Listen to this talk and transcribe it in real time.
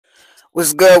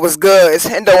What's good? What's good? It's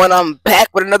Hendo, and I'm back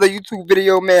with another YouTube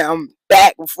video, man. I'm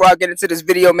back. Before I get into this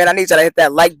video, man, I need y'all to hit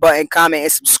that like button, comment,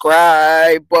 and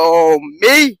subscribe on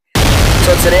me.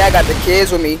 So today I got the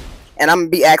kids with me, and I'm gonna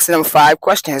be asking them 5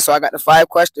 questions. So I got the 5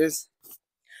 questions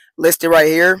listed right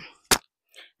here.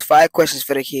 5 questions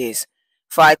for the kids.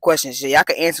 5 questions. Yeah, y'all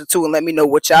can answer too, and let me know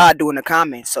what y'all do in the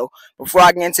comments. So before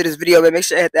I get into this video, man, make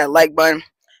sure you hit that like button,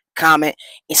 comment,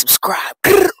 and subscribe.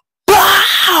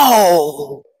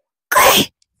 Wow.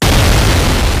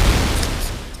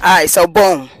 Alright, so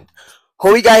boom.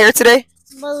 Who we got here today?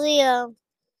 Malia.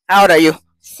 How old are you?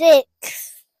 6.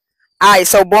 Alright,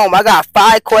 so boom. I got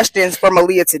 5 questions for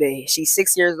Malia today. She's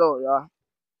 6 years old, y'all.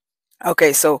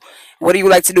 Okay, so what do you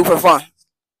like to do for fun?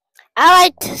 I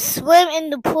like to swim in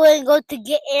the pool and go to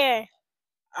get air.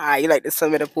 Alright, you like to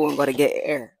swim in the pool and go to get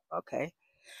air. Okay.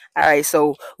 Alright,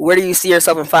 so where do you see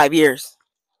yourself in 5 years?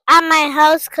 At my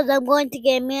house, because I'm going to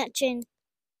get a mansion.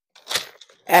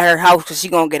 At her house, because she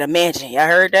going to get a mansion. Y'all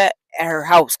heard that? At her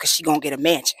house, because she going to get a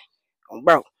mansion. Oh,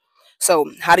 bro. So,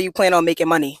 how do you plan on making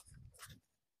money?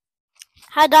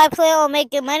 How do I plan on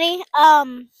making money? How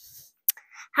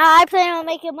I plan on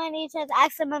making money is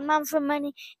asking my mom for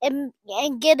money and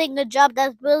getting a job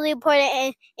that's really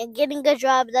important and getting a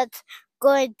job that's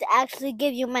going to actually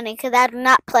give you money, because I do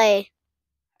not play.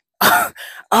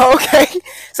 Okay.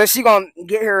 So she gonna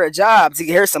get her a job to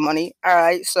get her some money.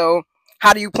 Alright, so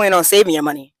how do you plan on saving your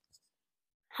money?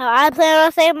 How I plan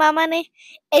on saving my money?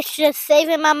 It's just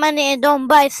saving my money and don't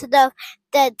buy stuff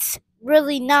that's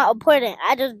really not important.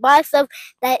 I just buy stuff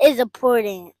that is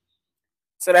important.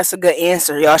 So that's a good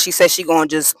answer, y'all. She said she gonna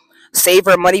just save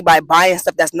her money by buying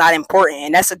stuff that's not important,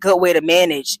 and that's a good way to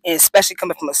manage, and especially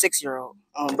coming from a 6-year-old,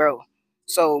 bro.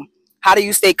 So how do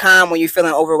you stay calm when you're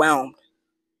feeling overwhelmed?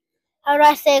 How do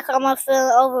I stay calm when I'm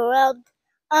feeling overwhelmed?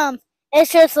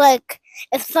 It's just like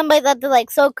if somebody's out there like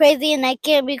so crazy and I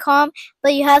can't be calm,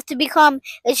 but you have to be calm.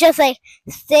 It's just like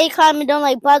stay calm and don't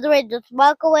like bother it. Just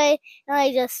walk away and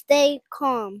like just stay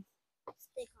calm.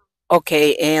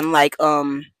 Okay, and like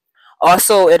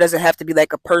also it doesn't have to be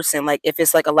like a person. Like if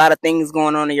it's like a lot of things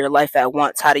going on in your life at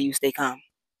once, how do you stay calm?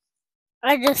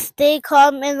 I just stay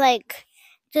calm and like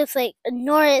just like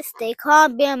ignore it. Stay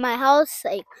calm. Be in my house.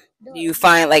 Like Do you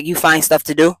find stuff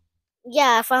to do?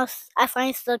 yeah, I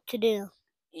find stuff to do.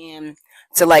 And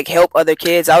to like help other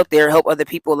kids out there, help other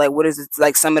people, like what is it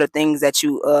like some of the things that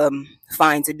you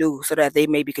find to do so that they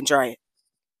maybe can try it?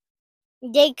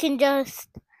 They can just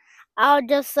I'll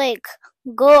just like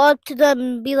go up to them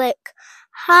and be like,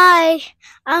 "Hi,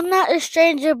 I'm not a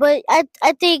stranger, but I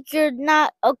think you're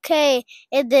not okay."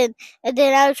 And then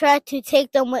I'll try to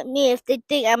take them with me. If they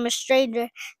think I'm a stranger,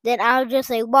 then I'll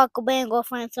just like walk away and go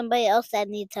find somebody else that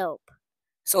needs help.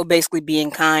 So basically being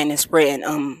kind and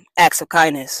spreading acts of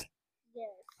kindness. Yeah.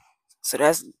 So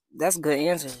that's good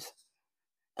answers.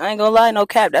 I ain't gonna lie, no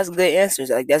cap, that's good answers.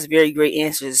 Like that's very great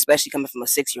answers, especially coming from a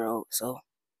 6-year-old. So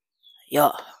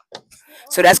yeah.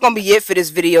 So that's gonna be it for this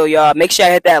video, y'all. Make sure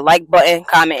you hit that like button,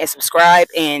 comment, and subscribe.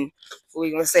 And what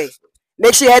we gonna say?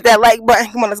 Make sure you hit that like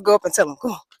button. Come on, let's go up and tell them.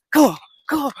 Come on, come on,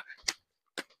 come on.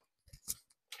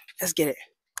 Let's get it.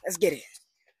 Let's get it.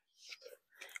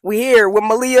 We here with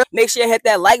Malia. Make sure you hit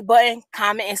that like button,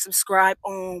 comment, and subscribe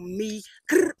on me.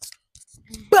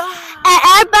 Bye. And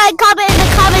everybody comment in the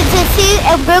comments to see,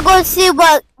 and we're going to see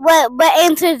what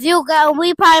answers you got. And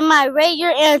we probably might rate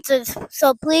your answers.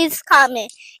 So please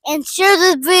comment and share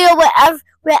this video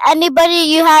with anybody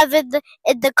you have in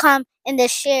the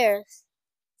shares.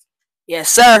 Yes,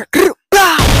 sir. Bow,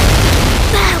 bow,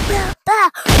 bow, bow, bow,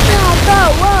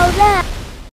 bow, bow, bow.